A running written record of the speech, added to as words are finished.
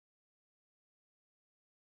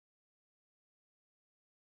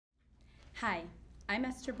Hi, I'm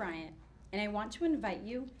Esther Bryant, and I want to invite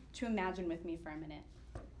you to imagine with me for a minute.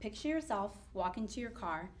 Picture yourself walking to your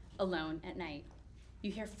car alone at night.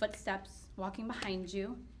 You hear footsteps walking behind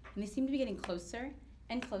you, and they seem to be getting closer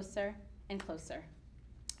and closer and closer.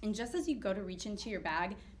 And just as you go to reach into your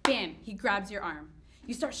bag, bam, he grabs your arm.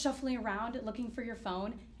 You start shuffling around looking for your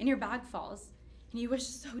phone, and your bag falls. And you wish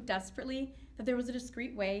so desperately that there was a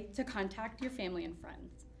discreet way to contact your family and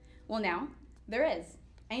friends. Well, now there is.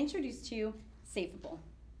 I introduce to you Safeable.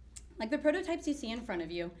 Like the prototypes you see in front of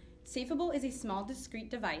you, Safeable is a small discreet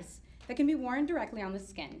device that can be worn directly on the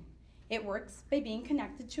skin. It works by being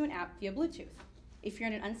connected to an app via Bluetooth. If you're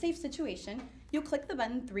in an unsafe situation, you'll click the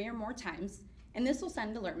button 3 or more times, and this will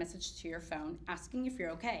send an alert message to your phone asking if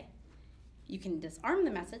you're okay. You can disarm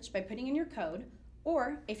the message by putting in your code,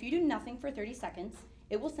 or if you do nothing for 30 seconds,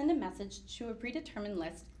 it will send a message to a predetermined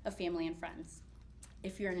list of family and friends.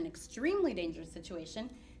 If you're in an extremely dangerous situation,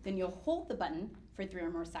 then you'll hold the button for 3 or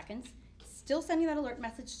more seconds, still sending that alert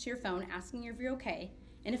message to your phone asking if you're okay,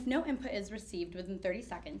 and if no input is received within 30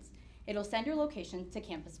 seconds, it'll send your location to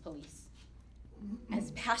campus police. As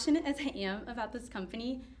passionate as I am about this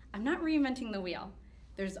company, I'm not reinventing the wheel.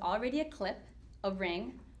 There's already a clip, a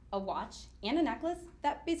ring, a watch, and a necklace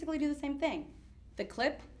that basically do the same thing. The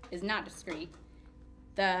clip is not discreet.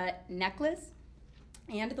 The necklace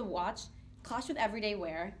and the watch clash with everyday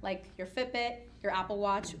wear, like your Fitbit, your Apple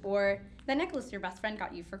Watch, or the necklace your best friend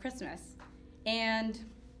got you for Christmas. And,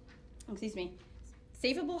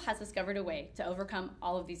 Safeable has discovered a way to overcome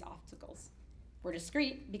all of these obstacles. We're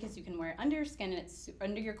discreet because you can wear it under your skin and it's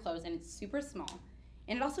under your clothes, and it's super small.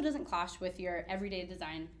 And it also doesn't clash with your everyday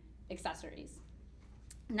design accessories.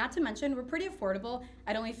 Not to mention, we're pretty affordable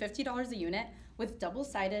at only $50 a unit, with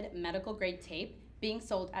double-sided medical grade tape being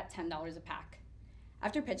sold at $10 a pack.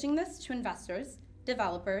 After pitching this to investors,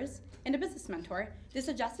 developers, and a business mentor, they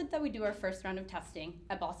suggested that we do our first round of testing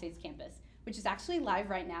at Ball State's campus, which is actually live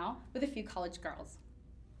right now with a few college girls.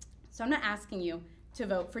 So I'm not asking you to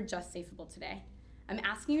vote for just Safeable today. I'm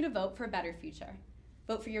asking you to vote for a better future.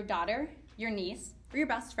 Vote for your daughter, your niece, or your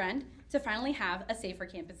best friend to finally have a safer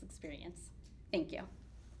campus experience. Thank you.